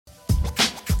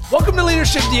Welcome to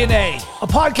Leadership DNA, a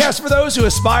podcast for those who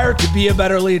aspire to be a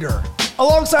better leader.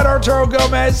 Alongside Arturo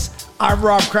Gomez, I'm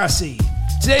Rob Cressy.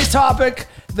 Today's topic,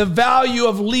 the value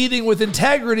of leading with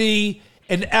integrity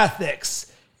and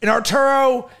ethics. And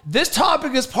Arturo, this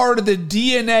topic is part of the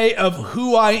DNA of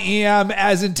who I am,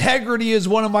 as integrity is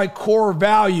one of my core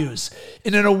values.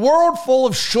 And in a world full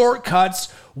of shortcuts,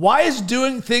 why is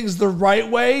doing things the right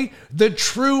way the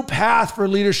true path for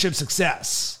leadership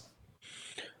success?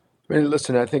 I mean,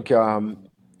 listen, I think, it's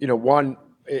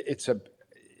an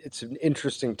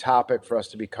interesting topic for us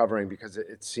to be covering because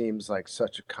it seems like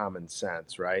such a common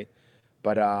sense, right?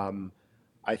 But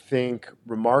I think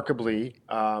remarkably,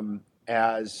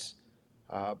 as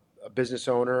a business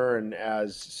owner and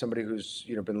as somebody who's,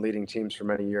 been leading teams for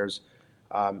many years,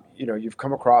 you've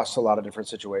come across a lot of different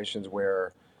situations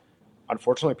where,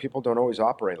 unfortunately, people don't always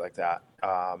operate like that.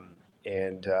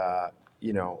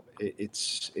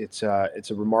 It's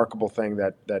a remarkable thing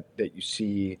that you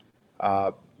see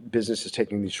businesses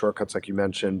taking these shortcuts, like you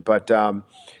mentioned. But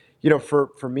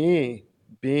for me,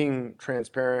 being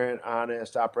transparent,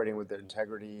 honest, operating with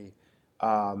integrity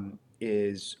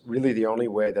is really the only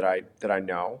way that I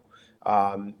know.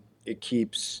 It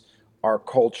keeps our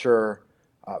culture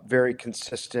very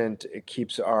consistent. It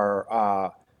keeps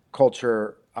our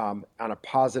culture on a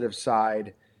positive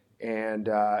side. And,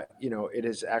 it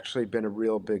has actually been a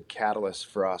real big catalyst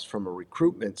for us from a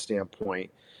recruitment standpoint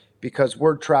because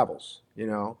word travels,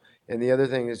 And the other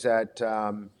thing is that,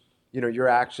 your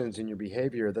actions and your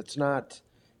behavior,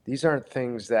 these aren't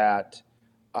things that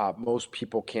most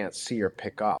people can't see or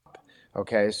pick up.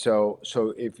 Okay. So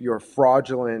if you're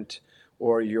fraudulent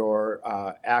or you're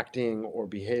acting or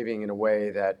behaving in a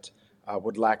way that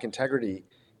would lack integrity,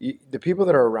 the people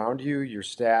that are around you, your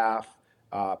staff,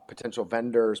 potential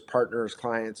vendors, partners,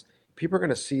 clients, people are going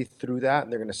to see through that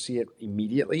and they're going to see it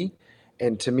immediately.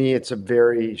 And to me, it's a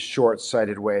very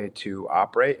short-sighted way to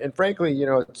operate. And frankly,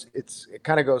 it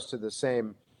kind of goes to the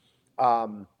same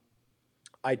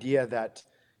idea that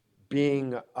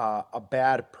being a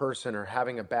bad person or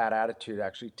having a bad attitude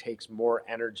actually takes more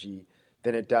energy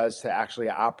than it does to actually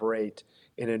operate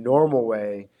in a normal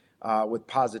way with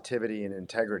positivity and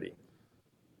integrity.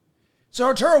 So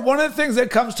Arturo, one of the things that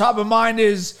comes top of mind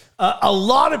is a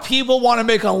lot of people want to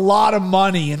make a lot of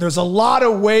money, and there's a lot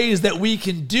of ways that we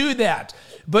can do that.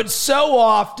 But so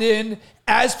often,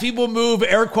 as people move,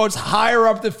 air quotes, higher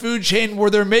up the food chain where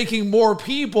they're making more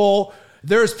people,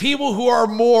 there's people who are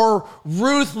more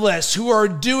ruthless, who are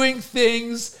doing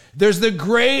things. There's the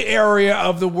gray area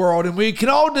of the world, and we can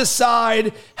all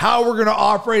decide how we're going to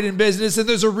operate in business. And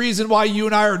there's a reason why you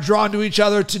and I are drawn to each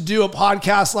other to do a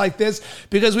podcast like this,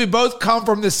 because we both come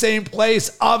from the same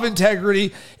place of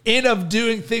integrity and of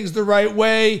doing things the right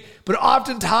way. But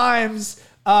oftentimes,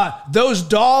 those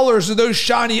dollars or those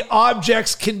shiny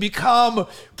objects can become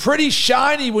pretty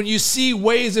shiny when you see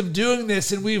ways of doing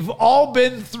this. And we've all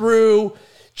been through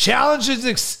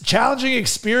challenging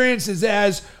experiences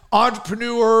as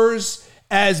entrepreneurs,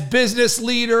 as business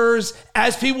leaders,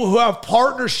 as people who have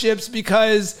partnerships,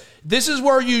 because this is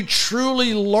where you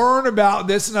truly learn about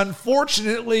this. And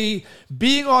unfortunately,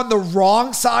 being on the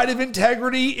wrong side of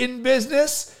integrity in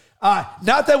business,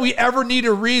 not that we ever need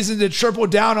a reason to triple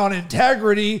down on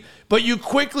integrity, but you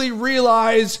quickly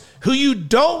realize who you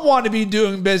don't want to be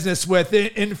doing business with.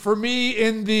 And for me,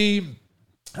 in the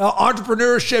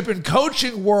entrepreneurship and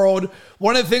coaching world,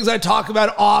 one of the things I talk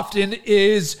about often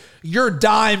is your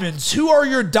diamonds. Who are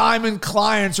your diamond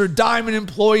clients or diamond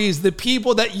employees, the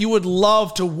people that you would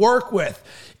love to work with?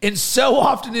 And so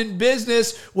often in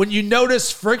business, when you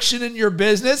notice friction in your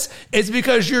business, it's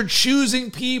because you're choosing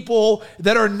people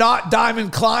that are not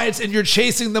diamond clients and you're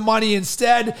chasing the money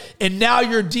instead. And now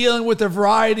you're dealing with a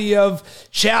variety of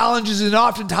challenges and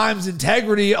oftentimes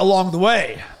integrity along the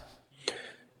way.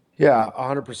 Yeah,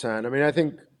 100%. I mean,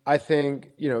 I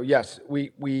think, yes,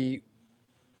 we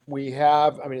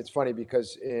have, it's funny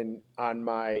because in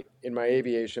my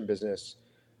aviation business,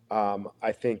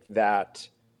 I think that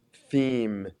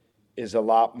theme is a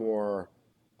lot more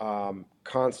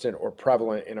constant or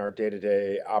prevalent in our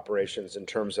day-to-day operations in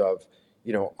terms of,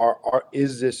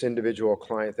 is this individual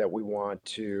client that we want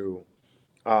to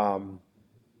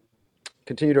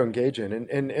continue to engage in?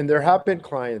 And there have been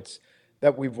clients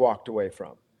that we've walked away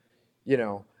from.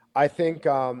 I think,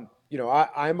 I'm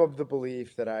of the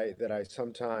belief that I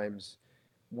sometimes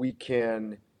we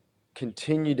can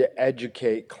continue to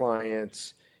educate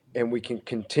clients and we can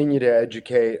continue to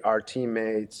educate our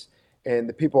teammates and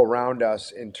the people around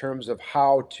us in terms of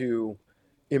how to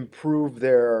improve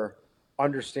their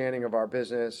understanding of our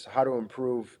business, how to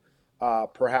improve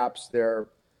perhaps their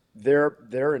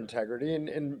integrity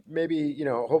and maybe,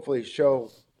 hopefully show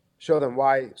show them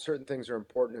why certain things are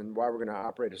important and why we're going to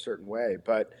operate a certain way.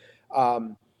 But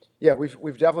yeah,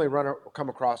 we've definitely come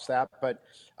across that. But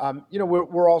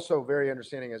we're also very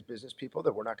understanding as business people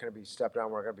that we're not going to be stepped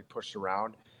on, we're going to be pushed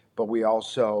around. But we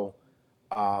also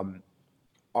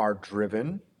are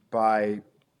driven by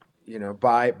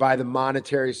by the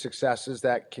monetary successes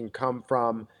that can come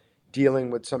from dealing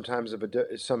with sometimes a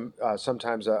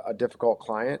difficult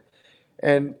client.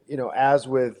 And as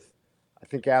with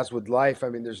life, I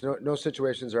mean, there's no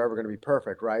situations are ever going to be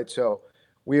perfect, right? So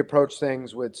we approach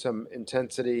things with some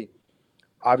intensity,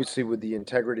 obviously with the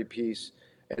integrity piece,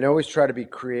 and always try to be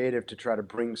creative to try to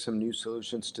bring some new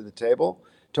solutions to the table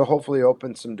to hopefully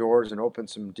open some doors and open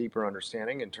some deeper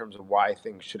understanding in terms of why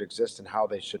things should exist and how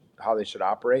they should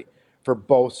operate for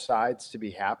both sides to be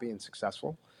happy and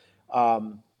successful.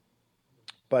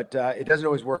 But it doesn't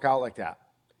always work out like that.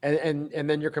 And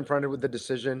then you're confronted with the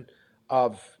decision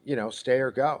of, stay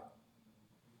or go.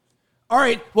 All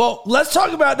right. Well, let's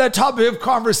talk about that topic of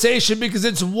conversation because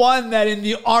it's one that in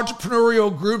the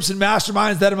entrepreneurial groups and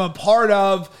masterminds that I'm a part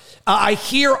of, I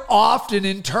hear often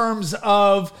in terms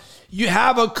of you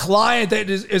have a client that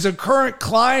is a current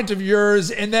client of yours,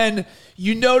 and then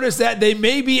you notice that they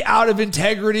may be out of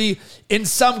integrity in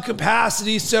some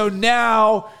capacity. So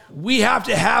now we have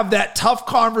to have that tough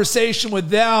conversation with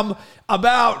them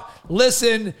about,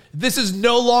 listen, this is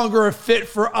no longer a fit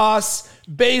for us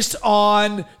based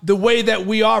on the way that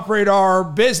we operate our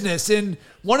business. And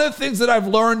one of the things that I've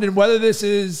learned, and whether this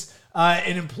is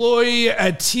an employee,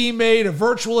 a teammate, a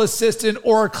virtual assistant,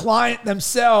 or a client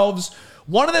themselves,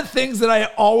 one of the things that I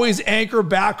always anchor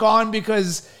back on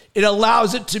because it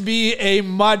allows it to be a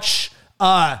much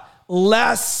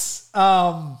less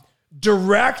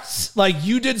direct, like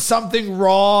you did something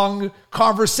wrong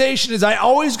conversation is I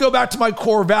always go back to my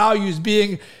core values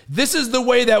being, this is the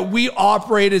way that we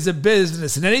operate as a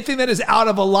business. And anything that is out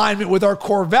of alignment with our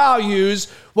core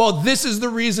values, well, this is the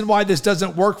reason why this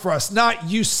doesn't work for us. Not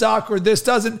you suck or this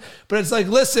doesn't, but it's like,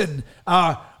 listen,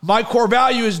 my core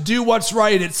value is do what's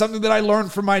right. It's something that I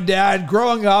learned from my dad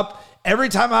growing up. Every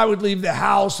time I would leave the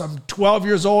house, I'm 12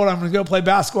 years old, I'm going to go play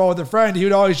basketball with a friend. He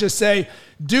would always just say,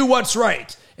 do what's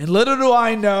right. And little do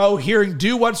I know, hearing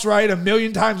do what's right a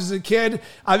million times as a kid,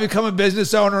 I become a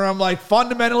business owner. I'm like,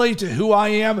 fundamentally to who I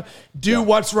am, do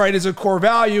what's right is a core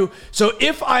value. So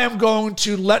if I am going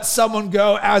to let someone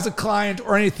go as a client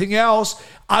or anything else,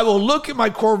 I will look at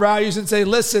my core values and say,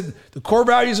 listen, the core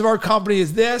values of our company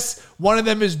is this. One of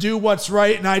them is do what's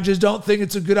right. And I just don't think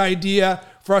it's a good idea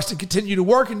for us to continue to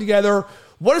working together.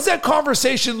 What does that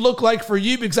conversation look like for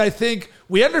you? Because I think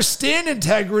we understand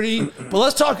integrity, but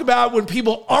let's talk about when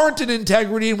people aren't in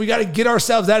integrity and we got to get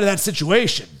ourselves out of that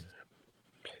situation.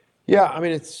 Yeah, I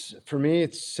mean, for me,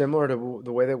 it's similar to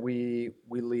the way that we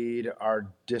lead our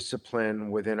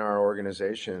discipline within our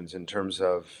organizations in terms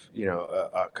of,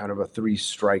 a kind of a 3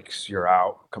 strikes you're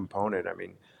out component. I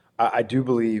mean, I do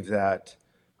believe that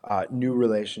new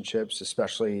relationships,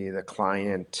 especially the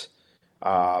client,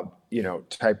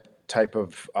 type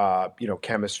of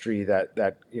chemistry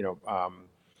that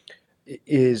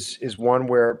is one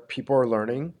where people are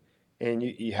learning, and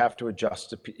you have to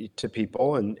adjust to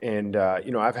people. And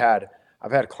I've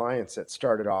had clients that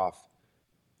started off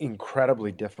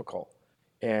incredibly difficult,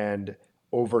 and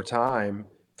over time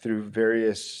through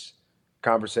various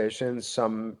conversations,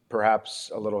 some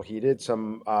perhaps a little heated,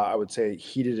 some I would say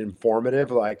heated,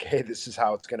 informative, like, hey, this is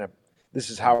how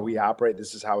we operate,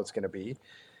 this is how it's gonna be.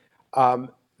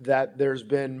 That there's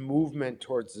been movement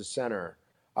towards the center.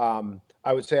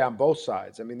 I would say on both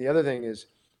sides. I mean, the other thing is,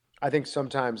 I think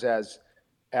sometimes as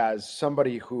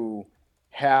somebody who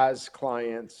has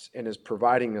clients and is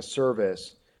providing a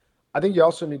service, I think you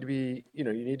also need to be, you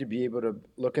need to be able to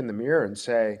look in the mirror and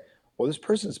say, well, this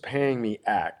person's paying me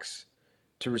X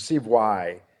to receive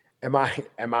Y.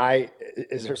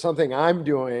 Is there something I'm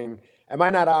doing? Am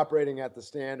I not operating at the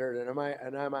standard? And am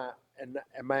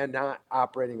I not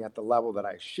operating at the level that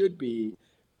I should be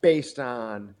based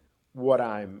on what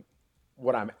I'm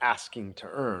asking to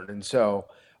earn? And so,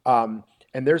 and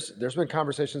there's been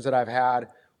conversations that I've had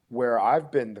where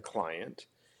I've been the client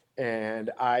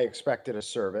and I expected a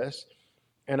service,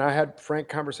 and I had frank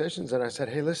conversations and I said,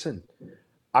 hey, listen,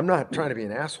 I'm not trying to be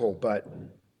an asshole, but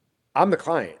I'm the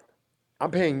client.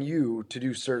 I'm paying you to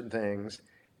do certain things,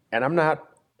 and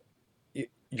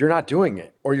you're not doing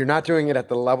it, or you're not doing it at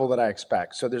the level that I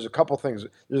expect. So there's a couple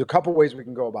ways we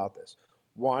can go about this.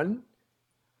 One,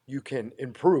 you can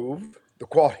improve the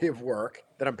quality of work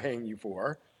that I'm paying you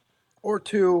for, or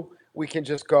two, we can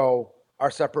just go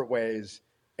our separate ways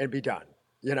and be done,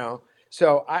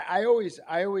 So I always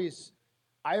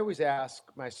I always ask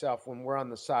myself when we're on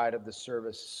the side of the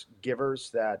service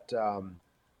givers that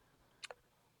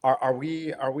are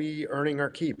we earning our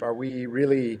keep? Are we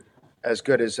really as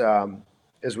good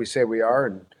as we say we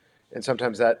are? And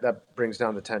sometimes that brings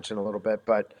down the tension a little bit.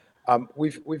 But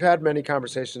we've had many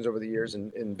conversations over the years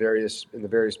in the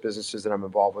various businesses that I'm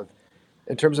involved with,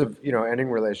 in terms of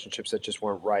ending relationships that just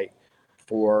weren't right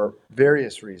for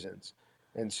various reasons.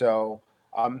 And so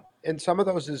and some of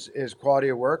those is quality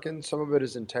of work, and some of it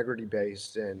is integrity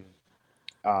based. And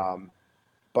um,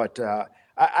 but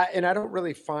I don't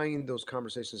really find those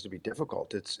conversations to be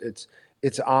difficult.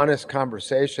 It's honest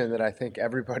conversation that I think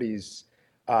everybody's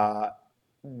uh,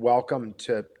 welcome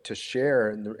to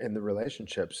share in the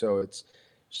relationship. So it's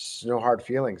just no hard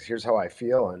feelings. Here's how I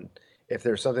feel, and if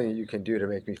there's something that you can do to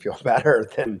make me feel better,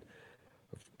 then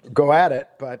go at it.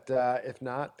 But if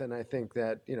not, then I think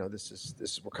that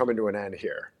this we're coming to an end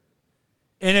here.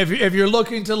 And if you're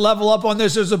looking to level up on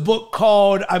this, there's a book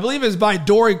called, I believe it's by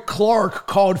Dory Clark,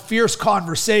 called Fierce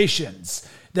Conversations,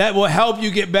 that will help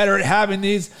you get better at having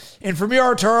these. And for me,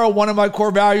 Arturo, one of my core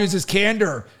values is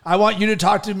candor. I want you to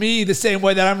talk to me the same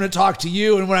way that I'm going to talk to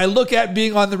you. And when I look at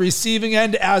being on the receiving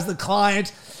end as the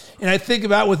client, and I think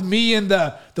about with me in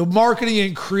the marketing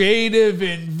and creative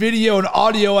and video and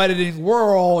audio editing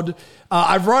world,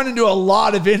 I've run into a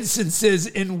lot of instances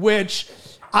in which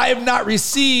I have not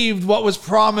received what was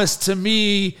promised to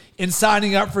me in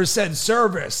signing up for said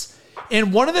service.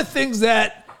 And one of the things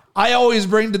that I always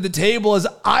bring to the table is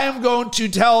I am going to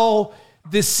tell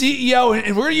the CEO,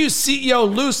 and we're going to use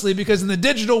CEO loosely because in the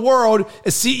digital world, a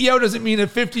CEO doesn't mean a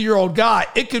 50-year-old guy.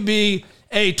 It could be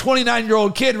a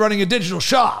 29-year-old kid running a digital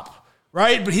shop,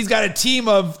 right? But he's got a team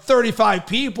of 35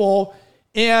 people,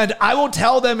 and I will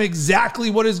tell them exactly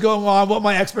what is going on, what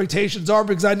my expectations are,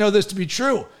 because I know this to be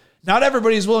true. Not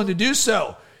everybody is willing to do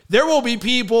so. There will be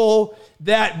people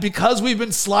that, because we've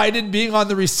been slighted being on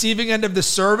the receiving end of the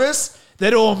service,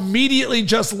 that will immediately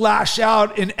just lash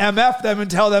out and MF them and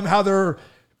tell them how they're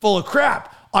full of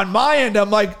crap. On my end,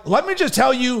 I'm like, let me just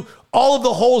tell you all of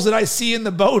the holes that I see in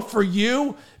the boat for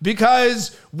you,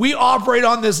 because we operate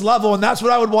on this level. And that's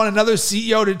what I would want another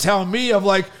CEO to tell me of,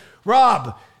 like,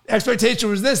 Rob, expectation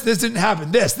was this didn't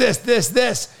happen, this.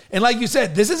 And like you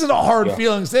said, this isn't a hard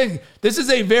feelings thing. This is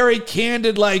a very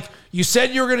candid, like, you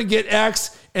said you were going to get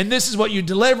X and this is what you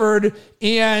delivered.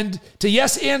 And to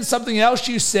yes and something else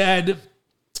you said,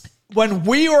 when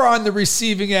we were on the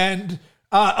receiving end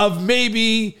of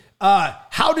maybe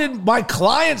how did my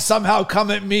client somehow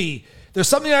come at me? There's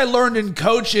something I learned in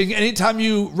coaching. Anytime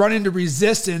you run into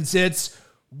resistance, it's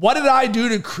what did I do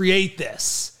to create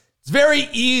this? It's very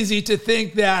easy to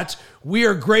think that we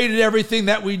are great at everything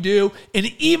that we do. And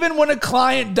even when a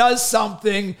client does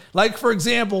something, like, for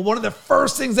example, one of the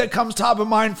first things that comes top of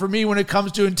mind for me when it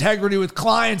comes to integrity with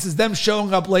clients is them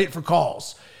showing up late for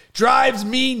calls. Drives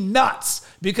me nuts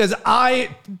because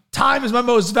time is my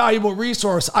most valuable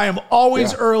resource. I am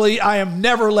always early. I am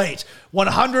never late,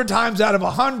 100 times out of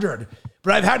 100.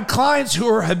 But I've had clients who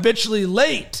are habitually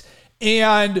late.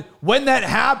 And when that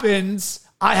happens,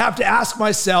 I have to ask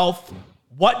myself,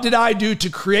 what did I do to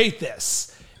create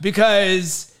this?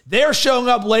 Because they're showing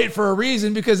up late for a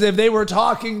reason, because if they were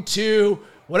talking to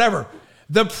whatever,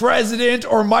 the president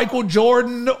or Michael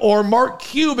Jordan or Mark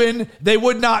Cuban, they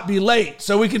would not be late.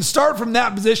 So we can start from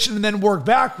that position and then work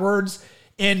backwards.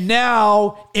 And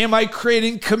now, am I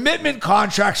creating commitment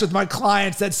contracts with my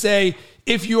clients that say,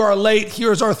 if you are late,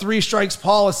 here's our 3 strikes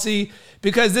policy?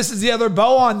 Because this is the other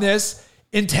bow on this.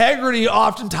 Integrity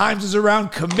oftentimes is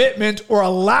around commitment or a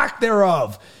lack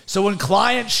thereof. So when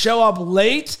clients show up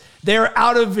late, they're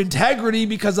out of integrity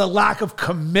because of lack of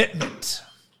commitment.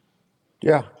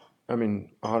 Yeah. I mean,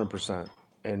 100%.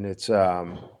 And it's,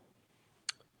 I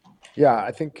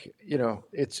think,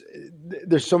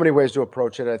 there's so many ways to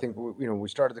approach it. I think, we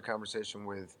started the conversation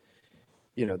with,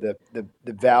 the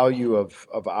value of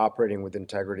operating with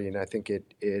integrity. And I think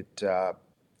it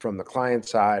from the client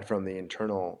side, from the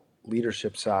internal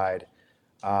leadership side,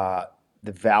 the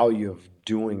value of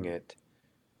doing it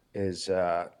is,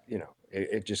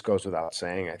 it just goes without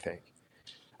saying, I think.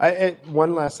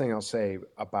 One last thing I'll say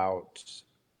about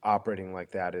operating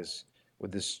like that is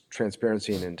with this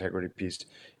transparency and integrity piece,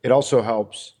 it also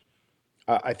helps.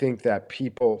 I think that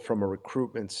people from a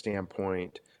recruitment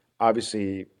standpoint,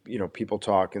 obviously, people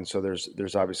talk. And so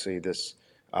there's obviously this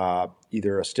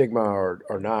either a stigma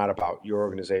or not about your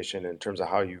organization in terms of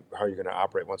how you're going to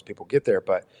operate once people get there.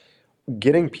 But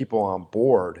getting people on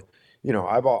board,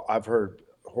 I've heard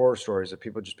horror stories of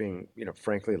people just being,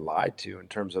 frankly lied to in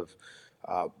terms of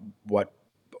what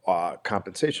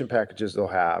compensation packages they'll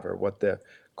have or what the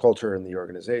culture in the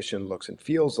organization looks and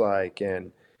feels like.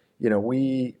 And,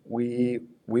 we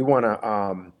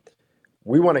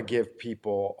want to give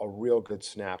people a real good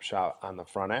snapshot on the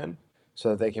front end so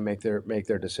that they can make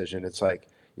their decision. It's like,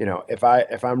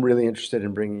 if I'm really interested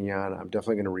in bringing you on, I'm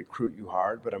definitely going to recruit you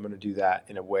hard, but I'm going to do that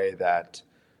in a way that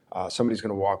somebody's going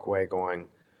to walk away going,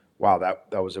 wow,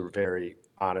 that was a very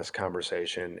honest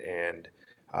conversation and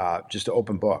just an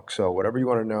open book. So whatever you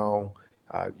want to know,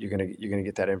 you're gonna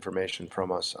get that information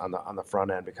from us on the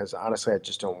front end, because honestly, I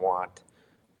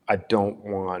don't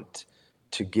want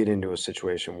to get into a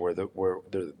situation where the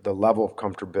level of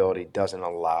comfortability doesn't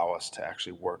allow us to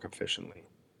actually work efficiently.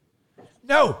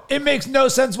 No, it makes no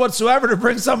sense whatsoever to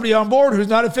bring somebody on board who's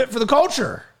not a fit for the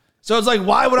culture. So it's like,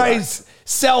 why would I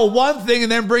sell one thing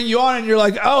and then bring you on and you're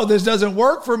like, oh, this doesn't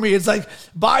work for me? It's like,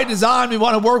 by design, we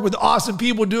want to work with awesome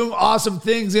people doing awesome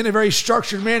things in a very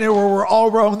structured manner where we're all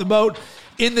rowing the boat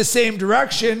in the same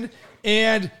direction.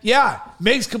 And yeah,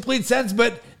 makes complete sense,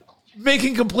 but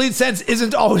making complete sense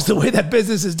isn't always the way that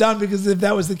business is done, because if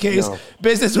that was the case,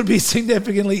 business would be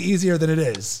significantly easier than it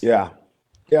is. Yeah.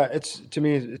 Yeah, to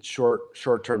me, it's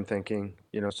short-term thinking.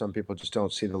 Some people just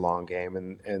don't see the long game,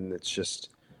 and it's just,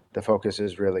 the focus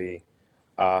is really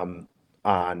on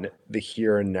the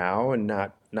here and now and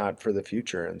not for the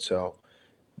future. And so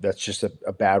that's just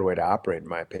a bad way to operate, in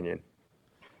my opinion.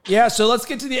 Yeah, so let's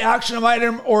get to the action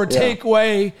item or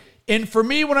takeaway. And for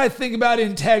me, when I think about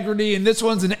integrity, and this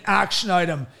one's an action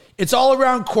item, it's all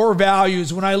around core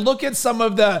values. When I look at some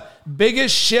of the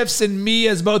biggest shifts in me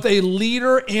as both a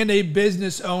leader and a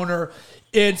business owner,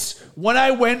 it's when I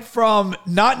went from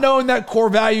not knowing that core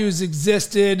values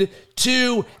existed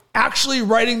to actually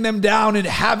writing them down and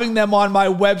having them on my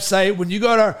website. When you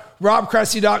go to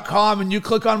robcressy.com and you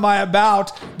click on my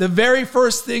about, the very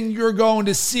first thing you're going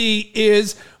to see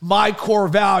is my core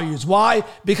values. Why?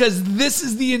 Because this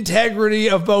is the integrity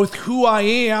of both who I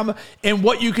am and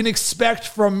what you can expect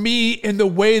from me in the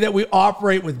way that we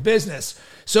operate with business.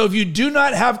 So if you do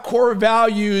not have core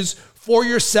values for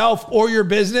yourself or your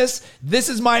business, this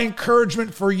is my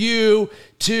encouragement for you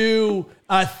to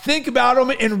think about them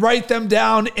and write them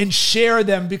down and share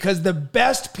them, because the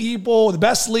best people, the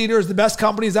best leaders, the best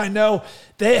companies I know,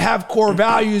 they have core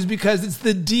values because it's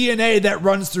the DNA that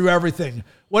runs through everything.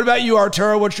 What about you,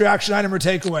 Arturo? What's your action item or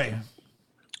takeaway?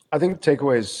 I think the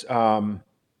takeaway is,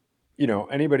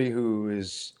 anybody who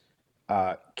is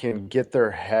can get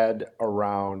their head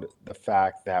around the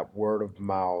fact that word of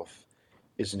mouth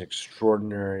is an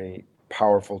extraordinary,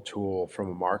 powerful tool from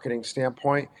a marketing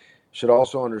standpoint, should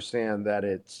also understand that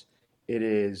it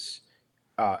is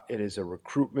a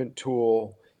recruitment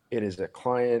tool. It is a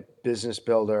client business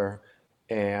builder,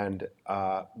 and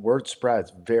word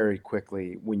spreads very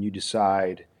quickly when you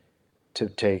decide to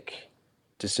make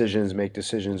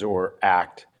decisions, or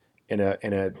act in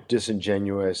a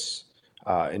disingenuous,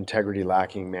 integrity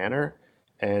lacking manner.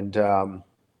 And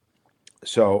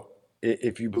so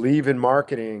if you believe in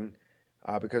marketing,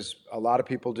 because a lot of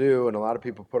people do, and a lot of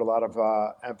people put a lot of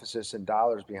emphasis and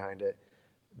dollars behind it,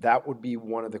 that would be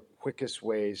one of the quickest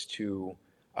ways to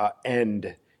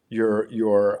end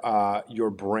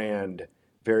your brand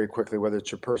very quickly, whether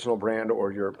it's your personal brand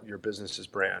or your business's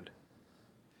brand.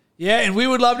 Yeah, and we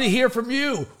would love to hear from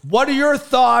you. What are your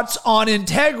thoughts on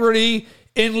integrity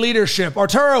in leadership?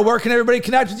 Arturo, where can everybody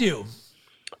connect with you?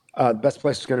 The best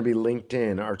place is going to be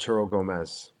LinkedIn, Arturo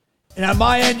Gomez. And on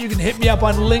my end, you can hit me up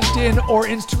on LinkedIn or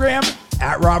Instagram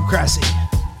 @Rob Cressy.